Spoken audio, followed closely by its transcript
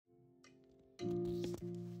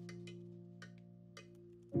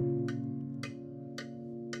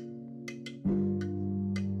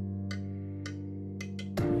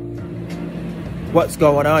What's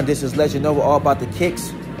going on? This is Legend Nova, all about the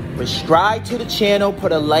kicks. Subscribe to the channel,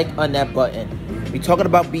 put a like on that button. We're talking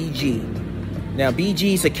about BG. Now,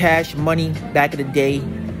 BG's a Cash Money. Back in the day,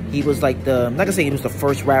 he was like I'm not gonna say he was the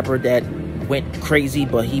first rapper that went crazy,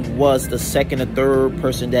 but he was the second or third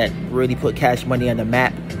person that really put Cash Money on the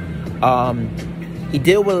map. He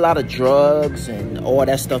dealt with a lot of drugs and all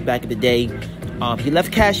that stuff back in the day. He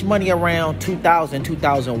left Cash Money around 2000,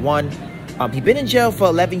 2001. He been in jail for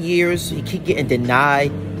 11 years. He keep getting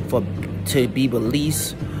denied to be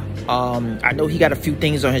released. I know he got a few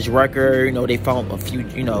things on his record. You know, they found a few,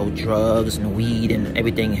 drugs and weed and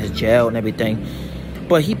everything in his jail and everything.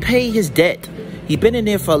 But he paid his debt. He been in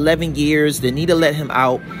there for 11 years. They need to let him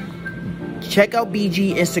out. Check out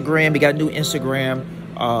BG Instagram. He got a new Instagram.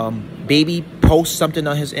 Baby post something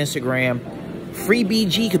on his Instagram. Free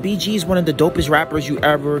BG, because BG is one of the dopest rappers you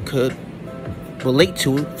ever could relate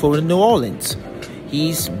to for New Orleans.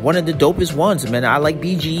 He's one of the dopest ones, man. I like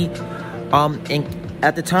BG. And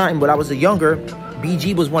at the time when I was younger,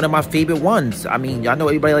 BG was one of my favorite ones. I mean, I know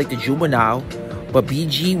everybody liked the Juvenile, but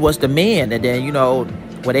BG was the man. And then,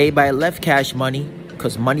 when everybody left Cash Money,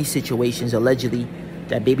 because money situations allegedly,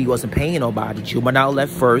 that Baby wasn't paying nobody. Juvenile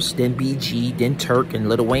left first, then BG, then Turk, and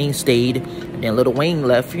Lil Wayne stayed. And then Lil Wayne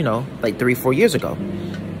left, like 3 or 4 years ago.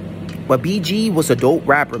 But BG was a dope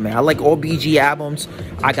rapper, man. I like all BG albums.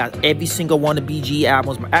 I got every single one of BG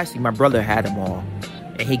albums. Actually, my brother had them all,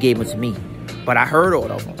 and he gave them to me. But I heard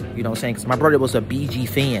all of them, you know what I'm saying? Because my brother was a BG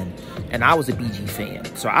fan, and I was a BG fan.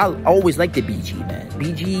 So I always liked the BG, man.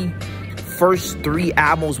 BG first 3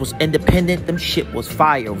 albums was independent. Them shit was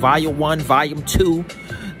fire. Volume 1, Volume 2.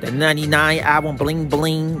 The 99 album, Bling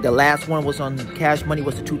Bling. The last one was on Cash Money,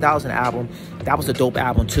 was the 2000 album. That was a dope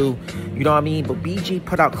album too. You know what I mean? But BG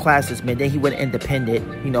put out classics, man. Then he went independent,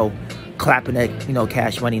 clapping at,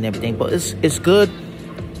 Cash Money and everything. But it's good.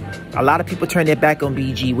 A lot of people turned their back on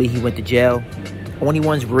BG when he went to jail. Only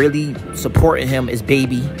ones really supporting him is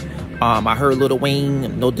Baby. I heard Lil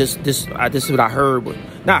Wayne, this is what I heard.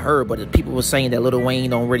 Not heard, but people were saying that Lil Wayne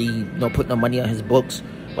don't really, put no money on his books.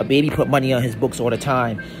 But Baby put money on his books all the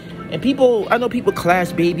time. And I know people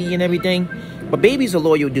clash Baby and everything, but Baby's a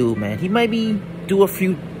loyal dude, man. He might do a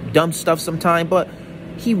few dumb stuff sometime, but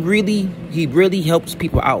he really helps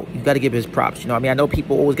people out. You got to give his props. I know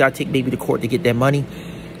people always got to take Baby to court to get their money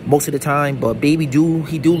most of the time, but Baby do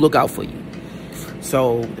look out for you.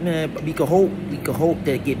 So, man, we could hope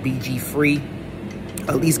that get BG free.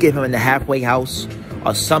 At least give him in the halfway house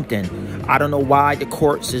or something. I don't know why the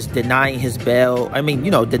courts is denying his bail. I mean,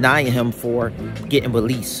 denying him for getting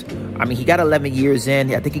released. I mean, he got 11 years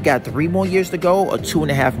in. I think he got 3 more years to go or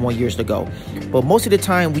 2.5 more years to go. But most of the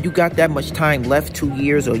time, when you got that much time left, 2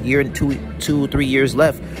 years or a year and 2 or 3 years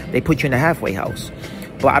left, they put you in the halfway house.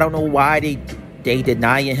 But I don't know why they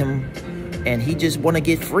denying him. And he just want to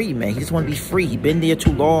get free, man. He just want to be free. He been there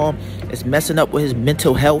too long. It's messing up with his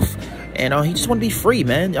mental health. And he just want to be free,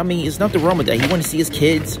 man. I mean, it's nothing wrong with that. He want to see his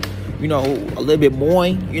kids, a little bit more,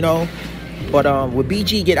 But with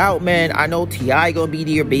BG get out, man, I know T.I. gonna be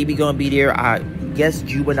there, Baby gonna be there. I guess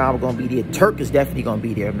Juvenile gonna be there. Turk is definitely gonna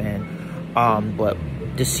be there, man. But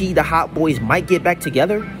to see the Hot Boys might get back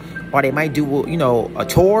together, or they might do, a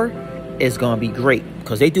tour, is gonna be great.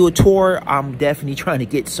 Because they do a tour, I'm definitely trying to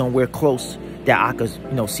get somewhere close that I could,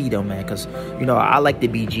 see them, man. Because, I like the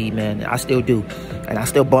BG, man. I still do. And I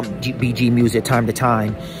still bump BG music time to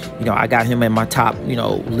time. I got him in my top,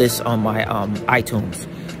 list on my iTunes.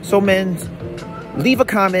 So, man, leave a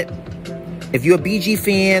comment. If you're a BG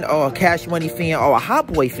fan or a Cash Money fan or a Hot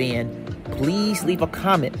Boy fan, please leave a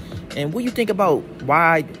comment. And what do you think about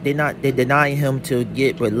why they're denying him to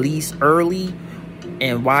get released early,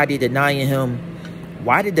 and why they denying him?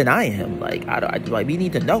 Why they denying him? Like, we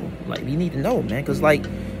need to know. Like, we need to know, man. Because, like,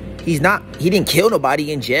 he didn't kill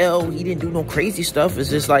nobody in jail. He didn't do no crazy stuff. It's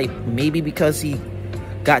just, like, maybe because he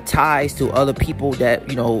got ties to other people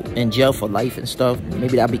that, in jail for life and stuff.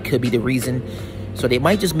 Maybe that could be the reason. So they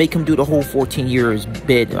might just make him do the whole 14 years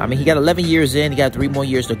bid. I mean, he got 11 years in. He got 3 more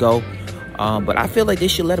years to go. But I feel like they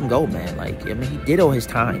should let him go, man. Like, I mean, he did all his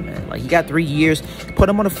time, man. Like, he got 3 years. Put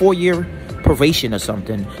him on a 4-year probation or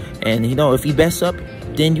something. And, if he bests up,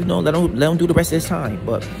 then, let him do the rest of his time.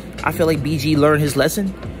 But I feel like BG learned his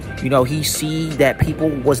lesson. He see that people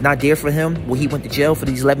was not there for him when he went to jail for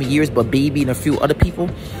these 11 years, but Baby and a few other people.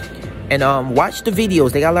 And watch the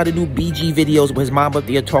videos. They got a lot of new BG videos with his mom up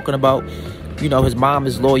there talking about, his mom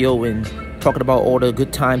is loyal and talking about all the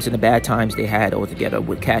good times and the bad times they had all together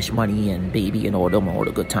with Cash Money and Baby and all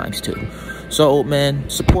the good times too. So, man,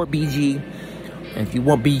 support BG. And if you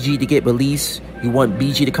want BG to get released, you want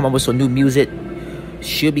BG to come up with some new music,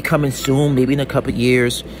 should be coming soon, maybe in a couple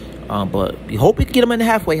years. But we hope we can get him in the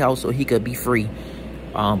halfway house so he could be free.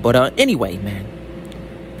 But anyway, man.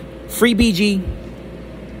 Free BG.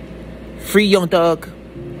 Free Young Thug.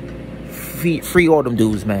 Free all them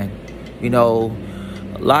dudes, man. You know,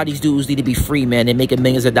 a lot of these dudes need to be free, man. They're making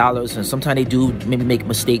millions of dollars, and sometimes they do maybe make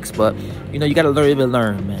mistakes, but, you know, you got to learn,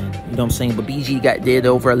 man. You know what I'm saying? But BG did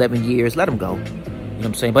over 11 years. Let him go. You know what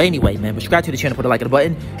I'm saying? But anyway, man, subscribe to the channel, put a like on the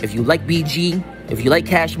button. If you like BG, if you like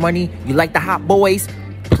Cash Money, you like the Hot Boys,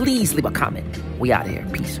 please leave a comment. We out here.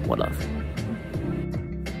 Peace. One love.